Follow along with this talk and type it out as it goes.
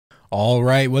All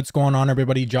right, what's going on,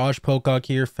 everybody? Josh Pocock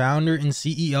here, founder and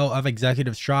CEO of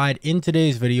Executive Stride. In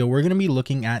today's video, we're going to be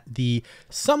looking at the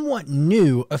somewhat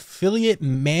new Affiliate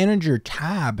Manager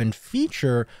tab and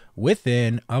feature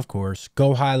within, of course,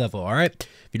 GoHighLevel. All right,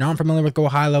 if you're not familiar with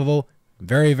GoHighLevel,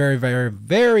 very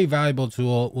valuable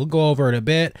tool. We'll go over it a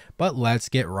bit, but let's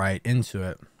get right into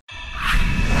it.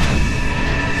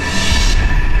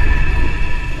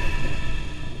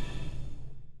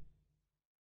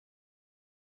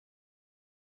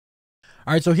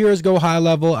 All right, so here is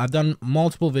GoHighLevel. I've done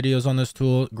multiple videos on this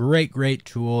tool. Great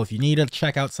tool. If you need to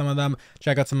check out some of them,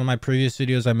 check out some of my previous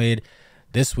videos I made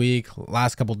this week,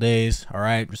 last couple days. All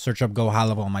right, just search up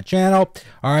GoHighLevel on my channel.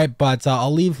 All right, but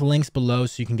I'll leave links below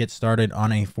so you can get started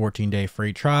on a 14-day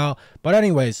free trial. But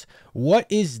anyways, what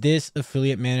is this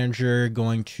affiliate manager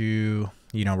going to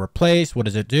replace? What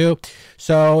does it do?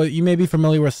 So you may be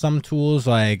familiar with some tools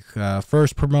like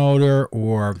FirstPromoter,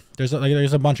 or there's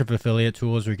a bunch of affiliate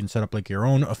tools where you can set up like your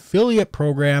own affiliate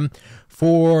program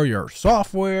for your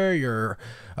software, your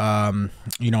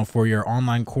for your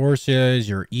online courses,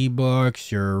 your ebooks,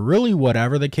 your really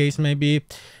whatever the case may be,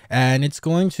 and it's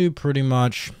going to pretty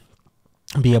much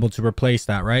be able to replace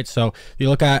that, right? So if you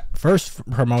look at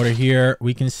FirstPromoter here,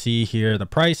 we can see here the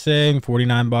pricing: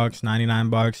 $49,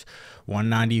 $99,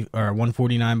 $190 or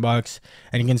 $149,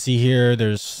 and you can see here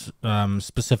there's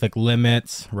specific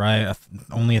limits, right?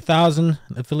 Only 1,000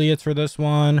 affiliates for this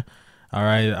one. All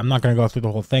right, I'm not going to go through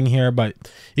the whole thing here, but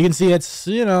you can see it's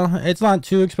it's not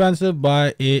too expensive,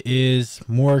 but it is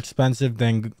more expensive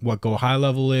than what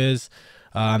GoHighLevel is.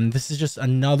 This is just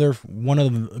another one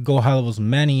of GoHighLevel's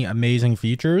many amazing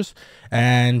features,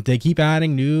 and they keep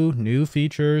adding new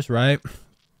features, right?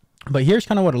 But here's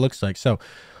kind of what it looks like. So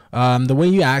the way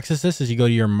you access this is you go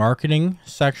to your marketing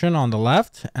section on the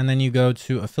left, and then you go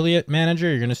to affiliate manager.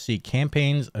 You're going to see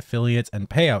campaigns, affiliates, and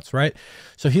payouts, right?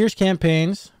 So here's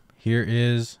campaigns, here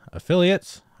is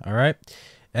affiliates, all right,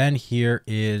 and here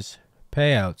is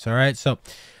payouts, all right? So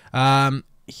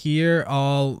here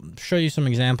I'll show you some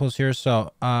examples here.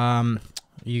 So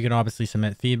you can obviously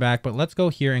submit feedback, but let's go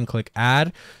here and click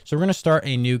add. So we're going to start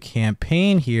a new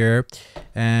campaign here,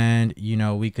 and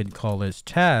we could call this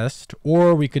test,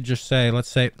 or we could just say, let's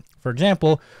say for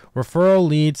example, referral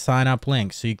lead sign up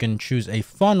link. So you can choose a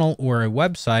funnel or a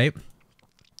website,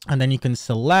 and then you can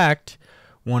select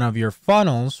one of your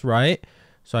funnels, right?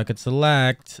 So I could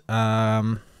select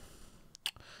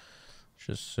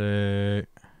just say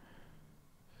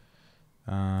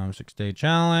 6-day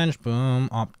challenge, boom,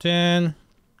 opt in.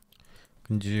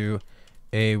 Can do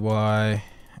AYS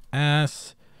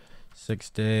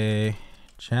 6-day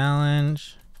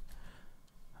challenge.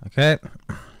 Okay.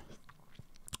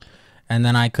 And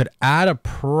then I could add a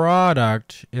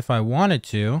product if I wanted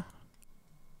to.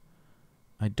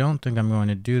 I don't think I'm going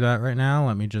to do that right now.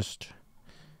 Let me just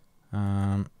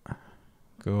go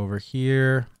over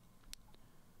here.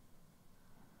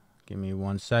 Give me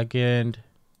 1 second.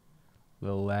 A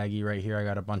little laggy right here. I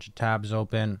got a bunch of tabs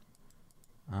open.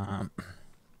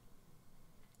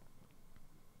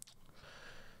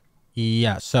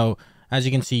 Yeah, so as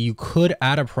you can see, you could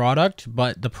add a product,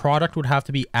 but the product would have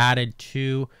to be added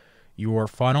to your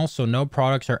funnel. So no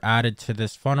products are added to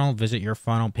this funnel. Visit your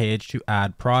funnel page to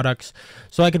add products.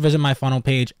 So I could visit my funnel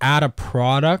page, add a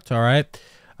product. All right.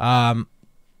 I've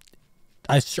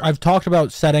talked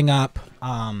about setting up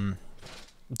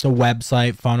the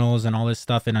website funnels and all this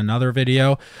stuff in another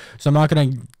video, so I'm not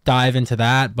going to dive into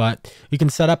that, but you can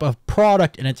set up a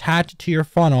product and attach it to your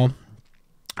funnel,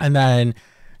 and then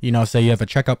say you have a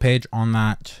checkout page on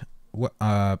that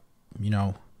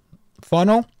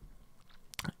funnel,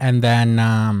 and then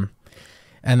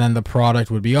the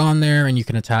product would be on there, and you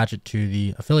can attach it to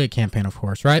the affiliate campaign, of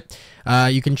course, right?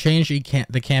 You can change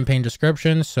the campaign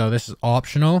description, so this is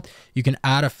optional. You can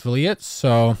add affiliates.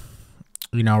 So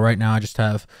right now I just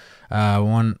have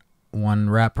one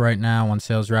rep right now, one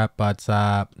sales rep, but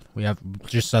we have,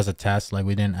 just as a test, like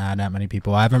we didn't add that many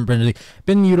people. I haven't really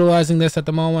been utilizing this at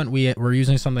the moment. We're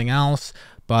using something else,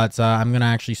 but I'm gonna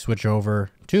actually switch over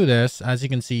to this. As you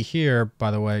can see here,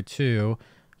 by the way, too,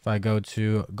 if I go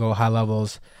to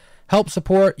GoHighLevel's help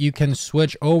support, you can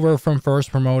switch over from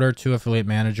FirstPromoter to Affiliate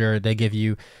Manager. They give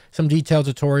you some detailed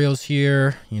tutorials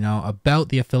here, about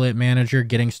the Affiliate Manager,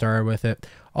 getting started with it,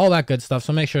 all that good stuff.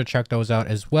 So make sure to check those out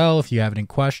as well if you have any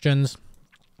questions.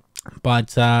 But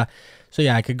so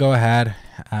yeah, I could go ahead,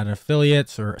 add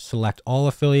affiliates, or select all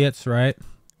affiliates, right?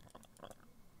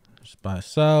 Just by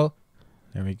so,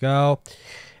 there we go.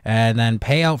 And then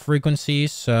payout frequency.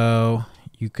 So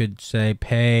you could say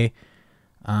pay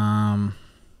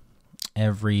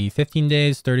every 15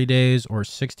 days, 30 days, or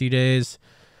 60 days.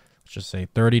 Let's just say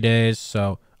 30 days.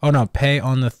 So Oh no, pay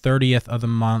on the 30th of the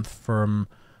month for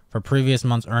previous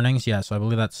month's earnings. Yeah, so I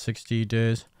believe that's 60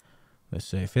 days. Let's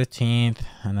say 15th,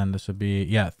 and then this would be,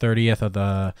 yeah, 30th of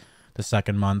the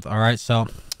second month. All right, so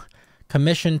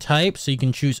commission type, so you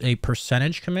can choose a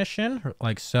percentage commission,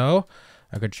 like so.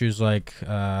 I could choose like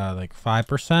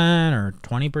 5% or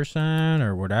 20%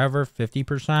 or whatever,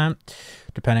 50%,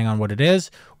 depending on what it is.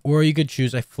 Or you could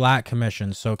choose a flat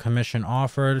commission. So commission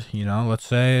offered, you know, let's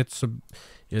say it's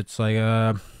like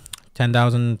a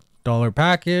 $10,000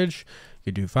 package.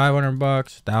 You could do 500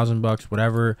 bucks, 1,000 bucks,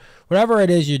 whatever it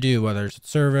is you do, whether it's a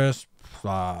service,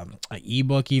 an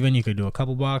ebook, even you could do a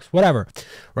couple bucks, whatever,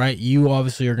 right? You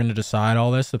obviously are going to decide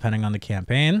all this depending on the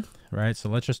campaign, right? So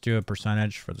let's just do a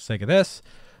percentage for the sake of this,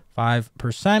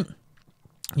 5%.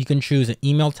 You can choose an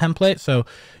email template. So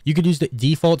you could use the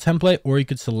default template, or you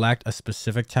could select a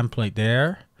specific template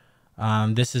there.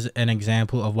 This is an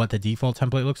example of what the default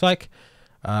template looks like.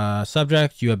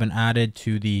 Subject, you have been added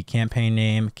to the campaign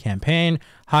name, campaign.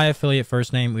 Hi, affiliate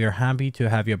first name. We are happy to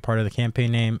have you a part of the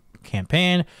campaign name,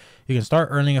 campaign. You can start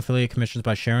earning affiliate commissions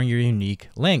by sharing your unique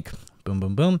link. Boom,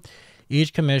 boom, boom.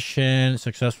 Each commission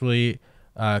successfully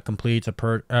completes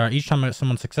each time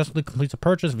someone successfully completes a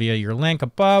purchase via your link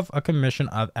above, a commission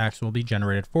of X will be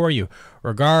generated for you.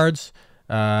 Regards,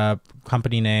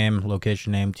 company name,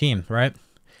 location name, team, right?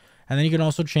 And then you can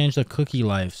also change the cookie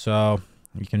life. So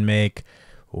you can make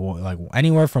like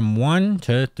anywhere from 1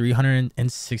 to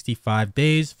 365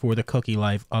 days for the cookie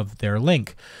life of their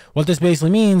link. What this basically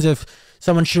means, if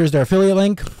someone shares their affiliate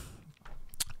link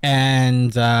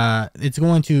and it's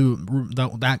going to,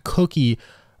 that cookie,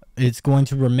 it's going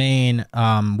to remain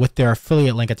with their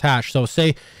affiliate link attached. So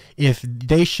say if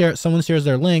they share, someone shares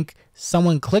their link,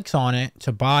 someone clicks on it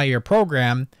to buy your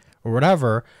program or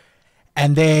whatever,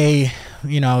 and they,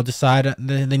 you know, decide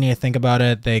they need to think about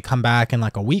it, they come back in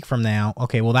like a week from now,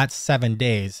 okay, well, that's 7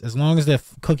 days. As long as the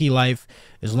cookie life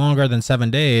is longer than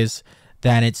 7 days,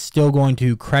 then it's still going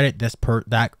to credit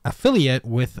that affiliate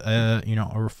with a, you know,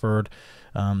 a referred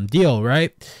deal,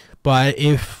 right? But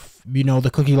if, you know, the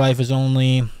cookie life is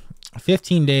only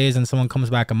 15 days and someone comes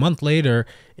back a month later,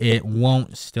 it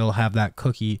won't still have that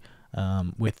cookie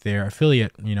with their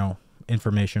affiliate, you know,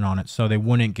 information on it. So they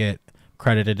wouldn't get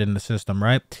credited in the system,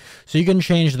 right? So you can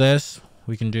change this.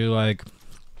 We can do like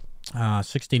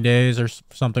 60 days or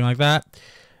something like that.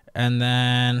 And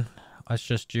then let's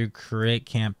just do create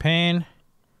campaign.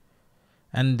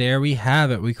 And there we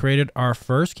have it. We created our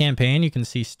first campaign. You can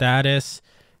see status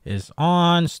is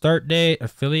on, start date,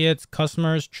 affiliates,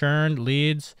 customers, churned,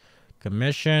 leads,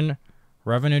 commission,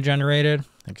 revenue generated,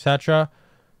 etc.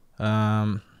 You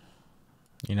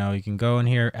know, you can go in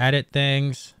here, edit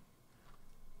things.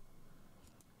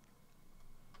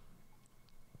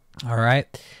 All right.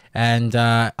 And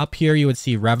up here, you would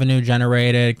see revenue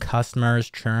generated, customers,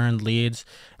 churned, leads.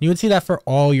 You would see that for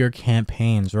all your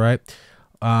campaigns, right?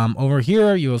 Over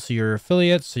here, you will see your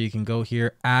affiliates. So you can go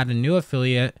here, add a new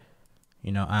affiliate,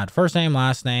 you know, add first name,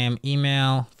 last name,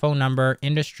 email, phone number,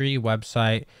 industry,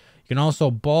 website. You can also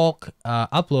bulk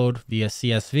upload via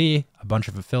CSV, a bunch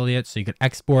of affiliates. So you could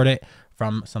export it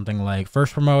from something like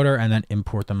FirstPromoter and then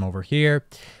import them over here.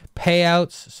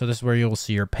 Payouts, so this is where you'll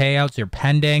see your payouts, your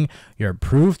pending, your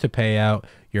approved to payout,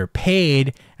 your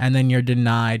paid, and then your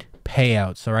denied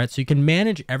payouts. All right, so you can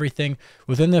manage everything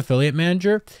within the affiliate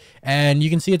manager, and you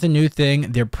can see it's a new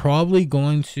thing. They're probably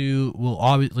going to, will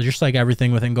obviously, just like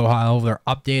everything within GoHighLevel, they're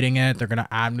updating it. They're going to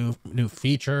add new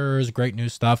features, great new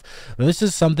stuff. But this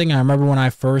is something I remember when I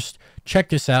first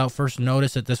checked this out, first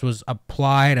noticed that this was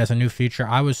applied as a new feature.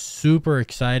 I was super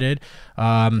excited.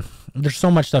 There's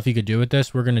so much stuff you could do with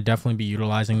this. We're going to definitely be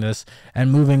utilizing this and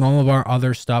moving all of our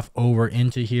other stuff over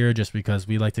into here, just because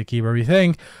we like to keep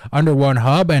everything under one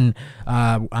hub. And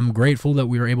I'm grateful that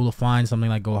we were able to find something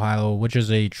like GoHighLevel, which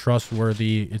is a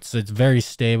trustworthy, it's a very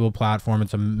stable platform.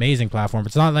 It's an amazing platform.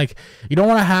 It's not like, you don't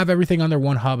want to have everything under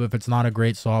one hub if it's not a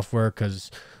great software,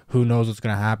 because who knows what's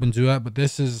going to happen to it. But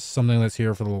this is something that's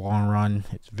here for the long run.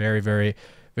 It's very, very,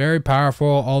 very powerful.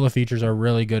 All the features are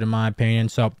really good in my opinion.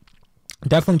 So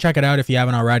definitely check it out if you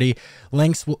haven't already.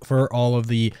 Links for all of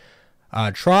the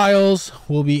trials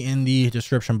will be in the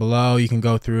description below. You can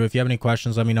go through. If you have any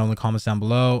questions, let me know in the comments down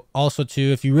below. Also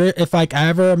too, if like I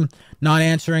ever am not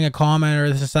answering a comment or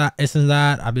this and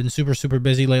that, I've been super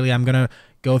busy lately. I'm gonna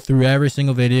go through every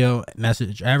single video,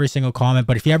 message every single comment.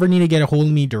 But if you ever need to get a hold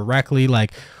of me directly,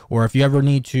 like, or if you ever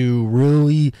need to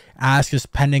really ask this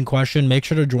pending question, make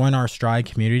sure to join our Stride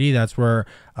community. That's where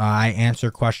I answer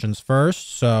questions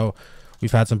first. So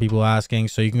we've had some people asking,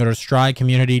 so you can go to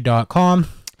stridecommunity.com.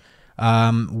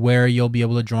 where you'll be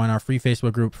able to join our free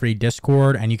Facebook group, free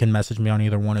Discord, and you can message me on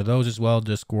either one of those as well,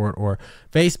 Discord or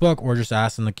Facebook, or just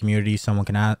ask in the community, someone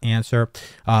can answer.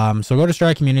 So go to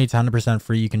Stride Community, it's 100%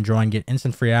 free. You can join, get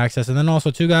instant free access. And then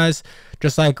also too, guys,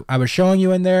 just like I was showing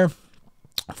you in there,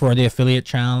 for the affiliate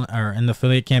challenge, or in the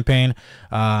affiliate campaign,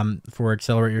 for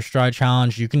Accelerate Your Stride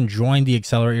Challenge, you can join the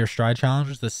Accelerate Your Stride Challenge.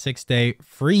 It's the 6-day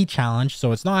free challenge,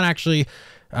 so it's not actually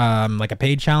like a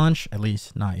paid challenge, at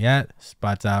least not yet,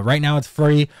 but right now it's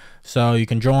free, so you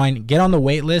can join, get on the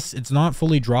wait list. It's not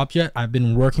fully dropped yet. I've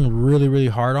been working really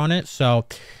hard on it, so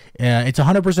it's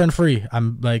 100% free.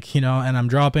 I'm like, and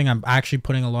I'm actually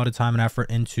putting a lot of time and effort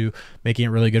into making it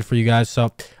really good for you guys. So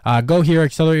go here,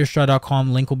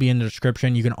 accelerateyourstride.com. Link will be in the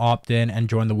description. You can opt in and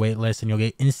join the wait list, and you'll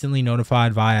get instantly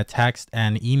notified via text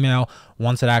and email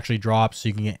once it actually drops, so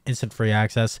you can get instant free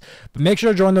access. But make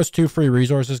sure to join those 2 free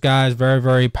resources, guys.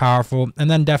 Very powerful. And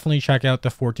then definitely check out the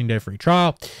 14-day free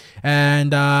trial.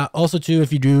 And also too,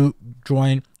 if you do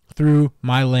join through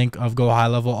my link of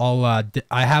GoHighLevel,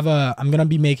 I'm gonna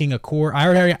be making a course. I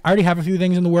already have a few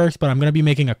things in the works, but I'm gonna be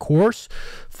making a course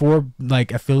for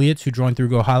like affiliates who join through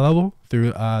GoHighLevel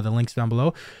through the links down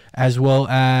below, as well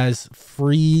as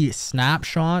free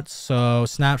snapshots. So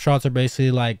snapshots are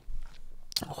basically like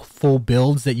full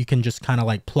builds that you can just kind of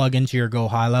like plug into your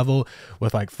GoHighLevel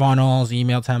with like funnels,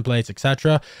 email templates,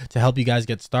 etc., to help you guys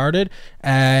get started.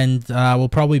 And we'll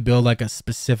probably build like a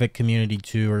specific community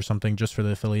too or something just for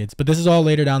the affiliates, but this is all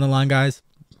later down the line, guys.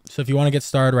 So if you want to get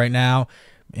started right now,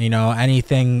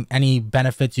 any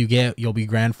benefits you get, you'll be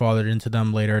grandfathered into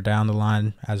them later down the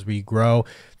line as we grow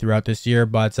throughout this year.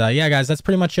 But yeah, guys, that's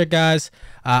pretty much it, guys.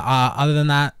 Other than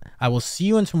that, I will see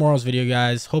you in tomorrow's video,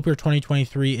 guys. Hope your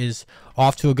 2023 is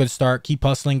off to a good start. Keep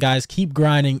hustling, guys. Keep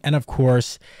grinding. And of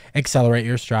course, accelerate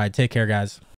your stride. Take care,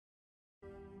 guys.